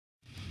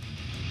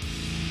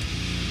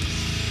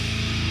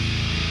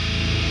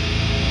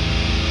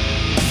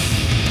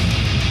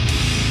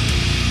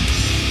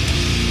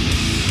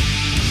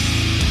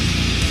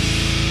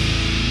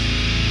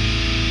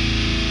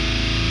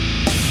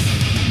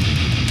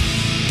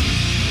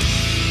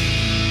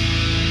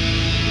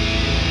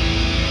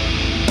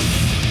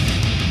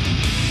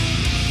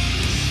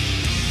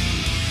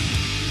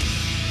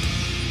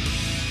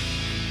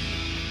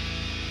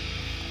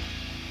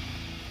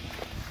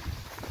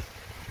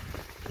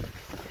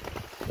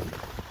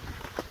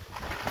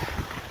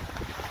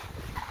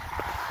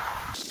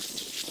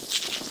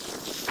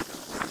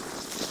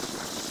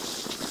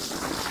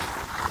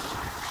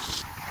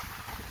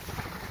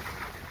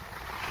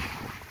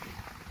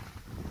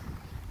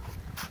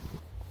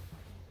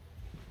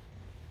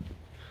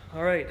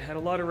Alright, had a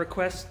lot of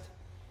requests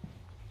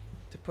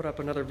to put up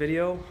another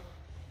video,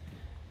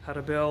 how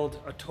to build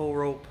a tow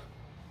rope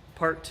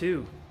part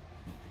 2.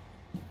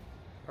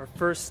 Our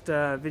first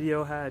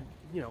video had,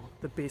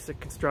 the basic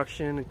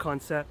construction and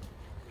concept,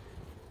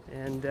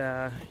 and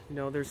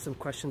there's some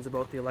questions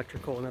about the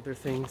electrical and other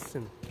things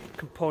and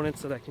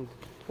components that I can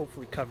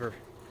hopefully cover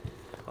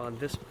on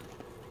this.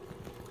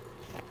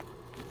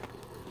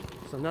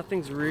 So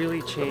nothing's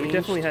really changed. But we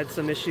definitely had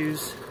some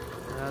issues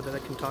that I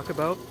can talk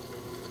about.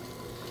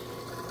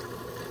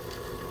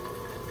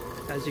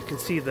 As you can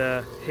see,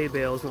 the hay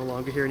bale is no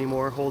longer here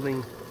anymore,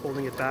 holding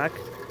it back.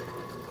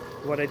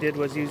 What I did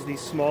was use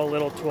these small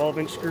little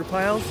 12-inch screw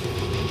piles.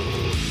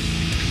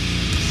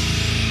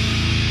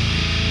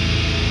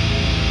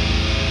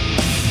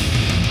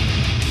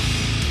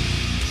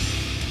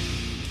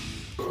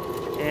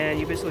 And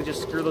you basically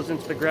just screw those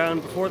into the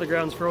ground before the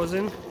ground's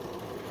frozen.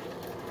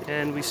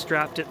 And we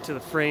strapped it to the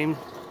frame.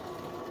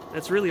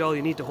 That's really all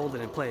you need to hold it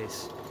in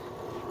place.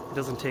 It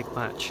doesn't take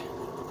much.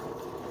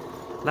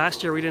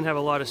 Last year we didn't have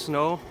a lot of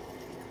snow,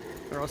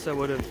 or else I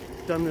would have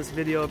done this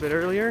video a bit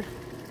earlier.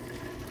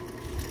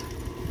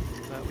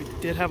 We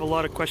did have a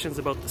lot of questions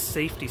about the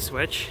safety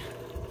switch.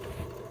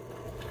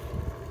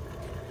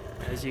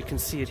 As you can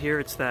see it here,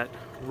 it's that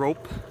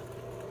rope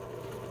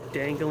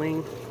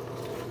dangling.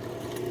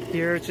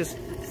 Here it's just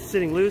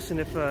sitting loose, and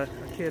if a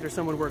kid or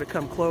someone were to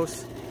come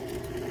close,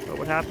 what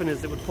would happen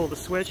is it would pull the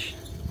switch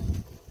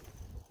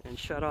and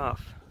shut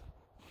off.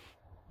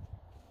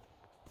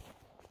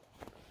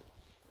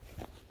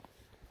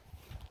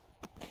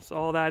 So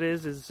all that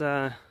is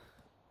you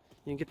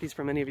can get these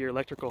from any of your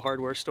electrical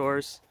hardware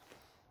stores.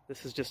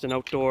 This is just an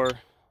outdoor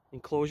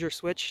enclosure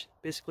switch.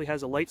 Basically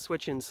has a light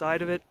switch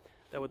inside of it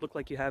that would look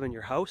like you have in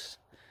your house.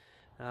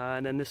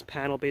 And then this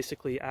panel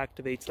basically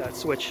activates that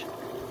switch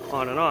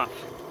on and off.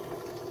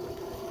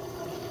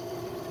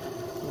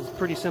 It's a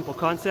pretty simple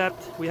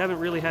concept. We haven't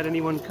really had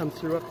anyone come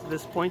through up to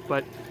this point,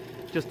 but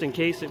just in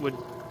case, it would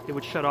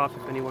shut off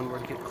if anyone were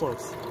to get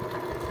close.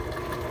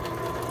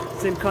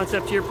 Same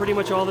concept here. Pretty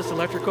much all this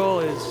electrical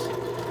is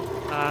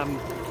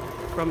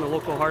from the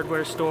local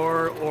hardware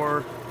store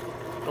or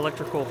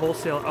electrical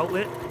wholesale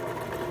outlet.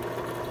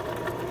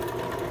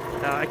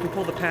 I can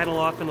pull the panel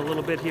off in a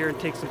little bit here and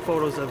take some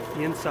photos of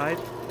the inside.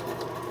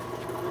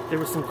 There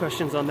were some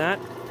questions on that.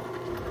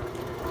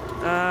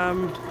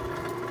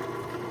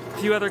 A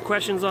few other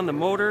questions on the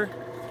motor.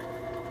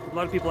 A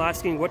lot of people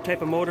asking what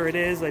type of motor it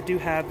is. I do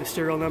have the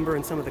serial number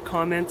in some of the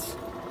comments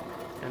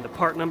and the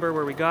part number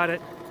where we got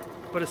it.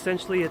 But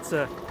essentially it's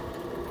a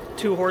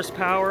 2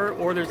 horsepower,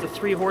 or there's a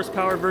 3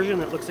 horsepower version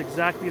that looks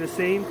exactly the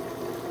same.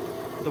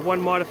 The one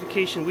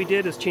modification we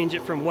did is change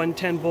it from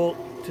 110 volt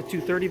to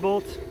 230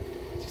 volt.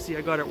 As you see,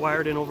 I got it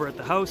wired in over at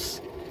the house.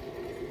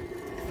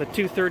 The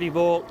 230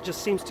 volt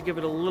just seems to give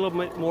it a little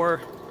bit more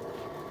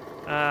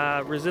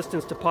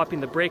resistance to popping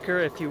the breaker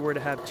if you were to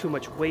have too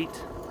much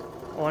weight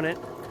on it.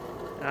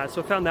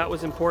 So I found that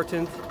was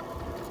important.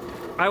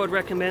 I would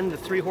recommend the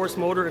 3 horse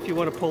motor if you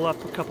want to pull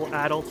up a couple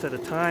adults at a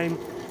time.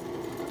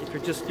 If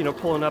you're just,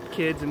 pulling up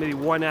kids and maybe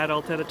 1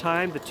 adult at a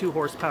time, the 2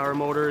 horsepower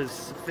motor is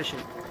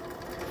sufficient.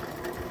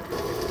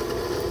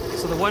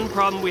 So the one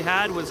problem we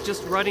had was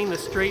just running the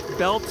straight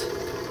belt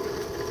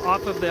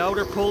off of the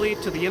outer pulley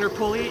to the inner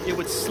pulley. It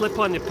would slip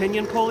on the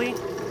pinion pulley.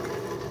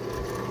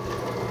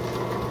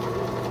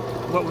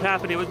 What would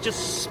happen, it would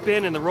just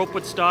spin and the rope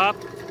would stop.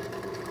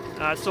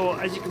 So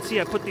as you can see,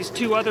 I put these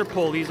 2 other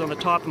pulleys on the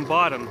top and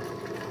bottom.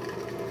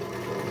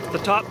 The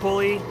top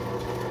pulley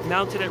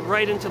mounted it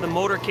right into the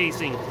motor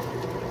casing.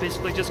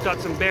 Basically just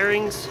got some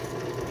bearings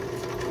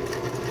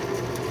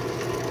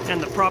and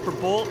the proper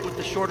bolt with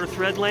the shorter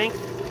thread length.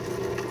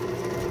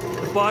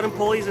 The bottom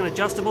pulley is an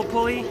adjustable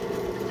pulley,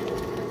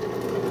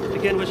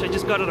 again, which I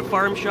just got at a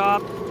farm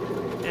shop.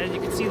 As you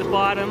can see, the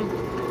bottom,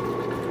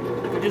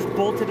 I just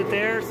bolted it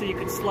there so you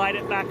could slide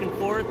it back and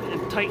forth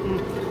and tighten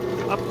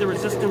up the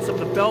resistance of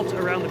the belt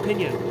around the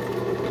pinion.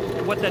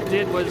 And what that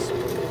did was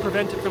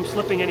prevent it from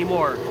slipping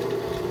anymore.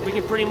 We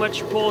can pretty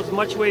much pull as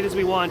much weight as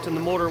we want and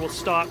the motor will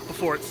stop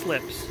before it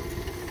slips.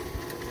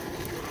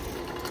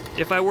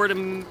 If I were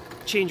to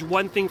change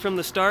one thing from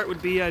the start,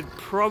 would be I'd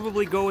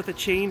probably go with a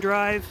chain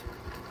drive.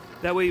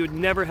 That way you would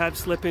never have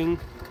slipping.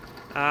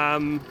 A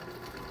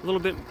little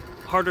bit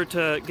harder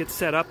to get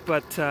set up,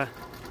 but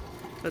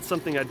that's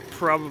something I'd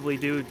probably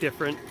do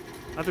different.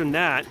 Other than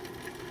that,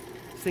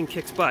 this thing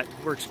kicks butt,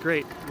 works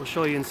great. We'll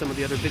show you in some of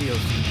the other videos.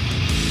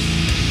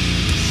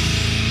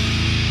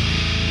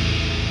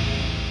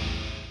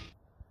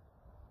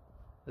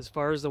 As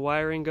far as the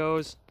wiring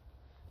goes,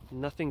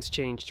 nothing's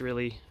changed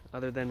really,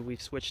 other than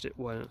we've switched it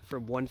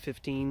from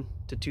 115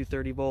 to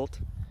 230 volt.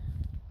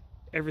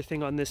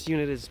 Everything on this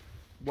unit is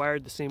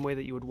wired the same way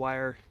that you would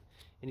wire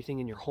anything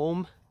in your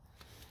home.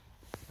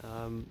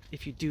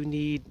 If you do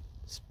need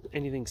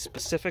anything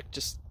specific,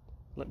 just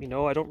let me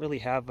know. I don't really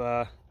have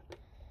a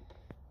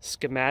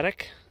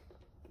schematic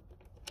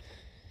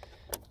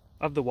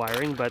of the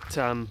wiring, but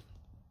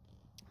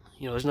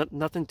there's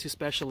nothing too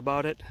special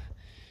about it.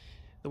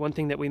 The one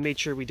thing that we made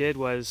sure we did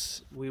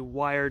was we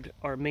wired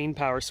our main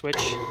power switch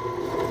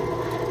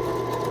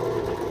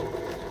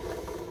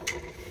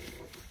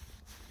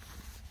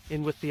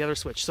in with the other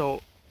switch.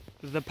 So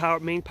the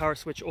main power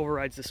switch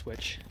overrides the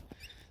switch.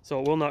 So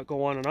it will not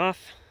go on and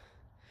off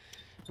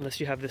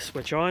unless you have this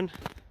switch on.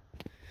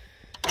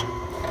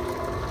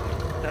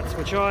 That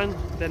switch on,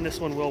 then this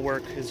one will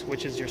work,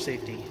 which is your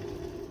safety.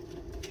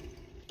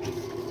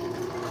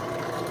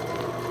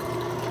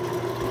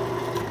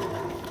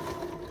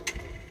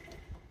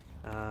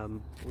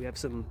 We have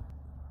some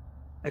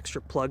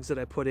extra plugs that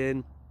I put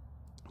in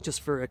just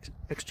for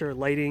extra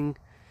lighting.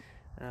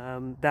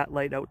 That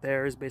light out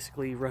there is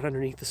basically right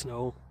underneath the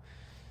snow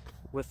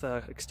with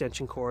an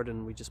extension cord,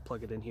 and we just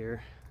plug it in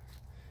here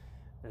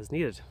as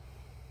needed.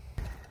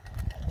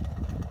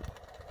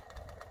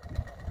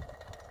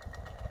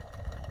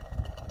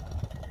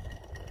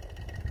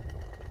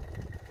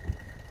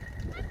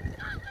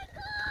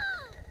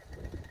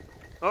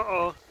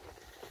 Uh-oh.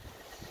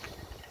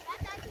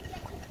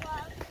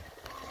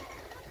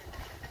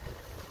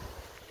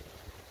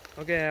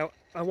 Okay,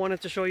 I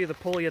wanted to show you the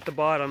pulley at the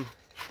bottom.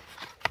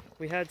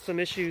 We had some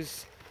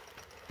issues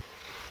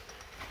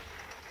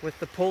with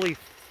the pulley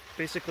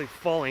basically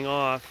falling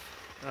off.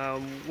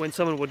 When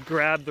someone would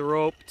grab the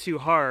rope too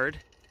hard,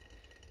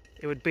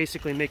 it would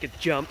basically make it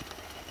jump.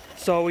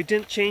 So we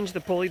didn't change the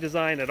pulley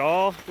design at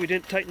all. We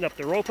didn't tighten up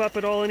the rope up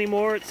at all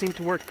anymore. It seemed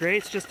to work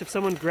great. It's just if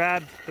someone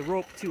grabbed the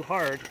rope too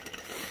hard,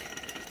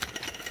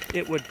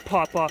 it would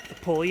pop off the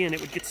pulley and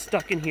it would get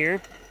stuck in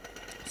here.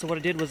 So what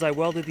I did was I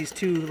welded these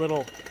two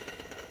little,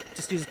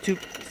 just used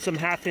some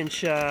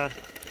 1/2-inch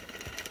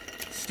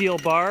steel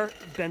bar,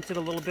 bent it a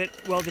little bit,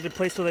 welded it in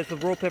place so that if the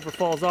rope ever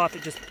falls off,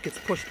 it just gets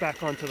pushed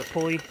back onto the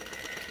pulley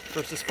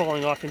versus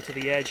falling off into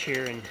the edge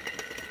here and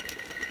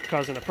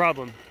causing a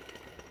problem.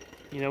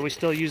 You know, we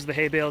still use the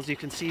hay bales, you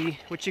can see,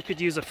 which you could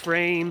use a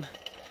frame,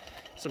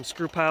 some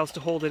screw piles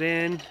to hold it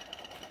in,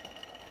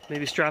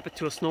 maybe strap it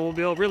to a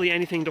snowmobile. Really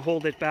anything to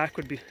hold it back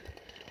would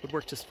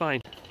work just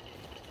fine.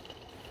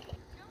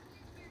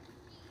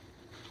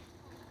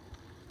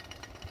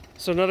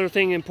 So another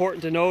thing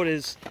important to note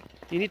is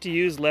you need to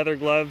use leather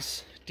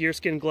gloves,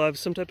 deerskin gloves,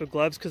 some type of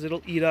gloves, because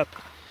it'll eat up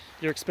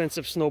your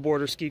expensive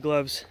snowboard or ski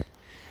gloves.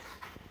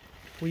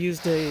 We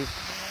used a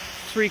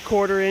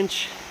 3/4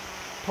 inch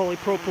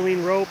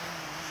polypropylene rope,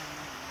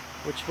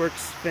 which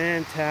works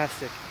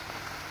fantastic.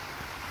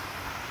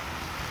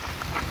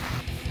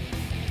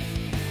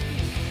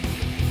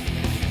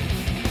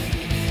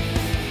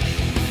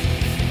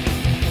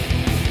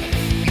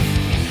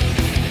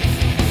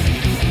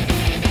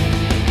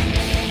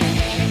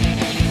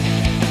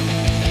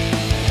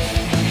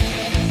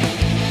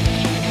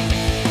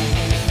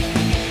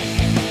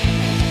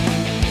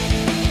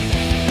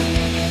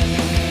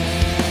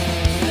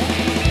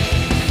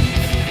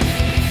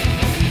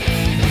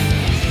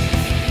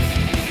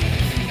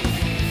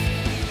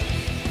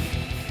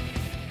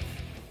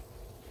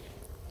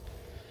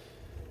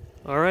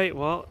 Alright,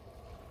 well,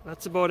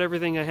 that's about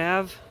everything I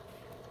have.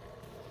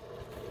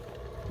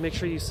 Make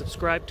sure you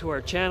subscribe to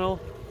our channel.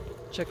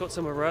 Check out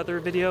some of our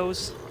other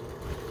videos.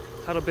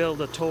 How to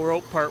build a tow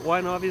rope part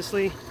 1,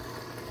 obviously.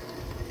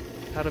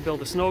 How to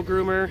build a snow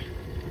groomer,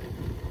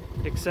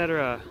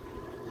 etc.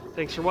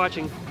 Thanks for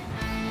watching.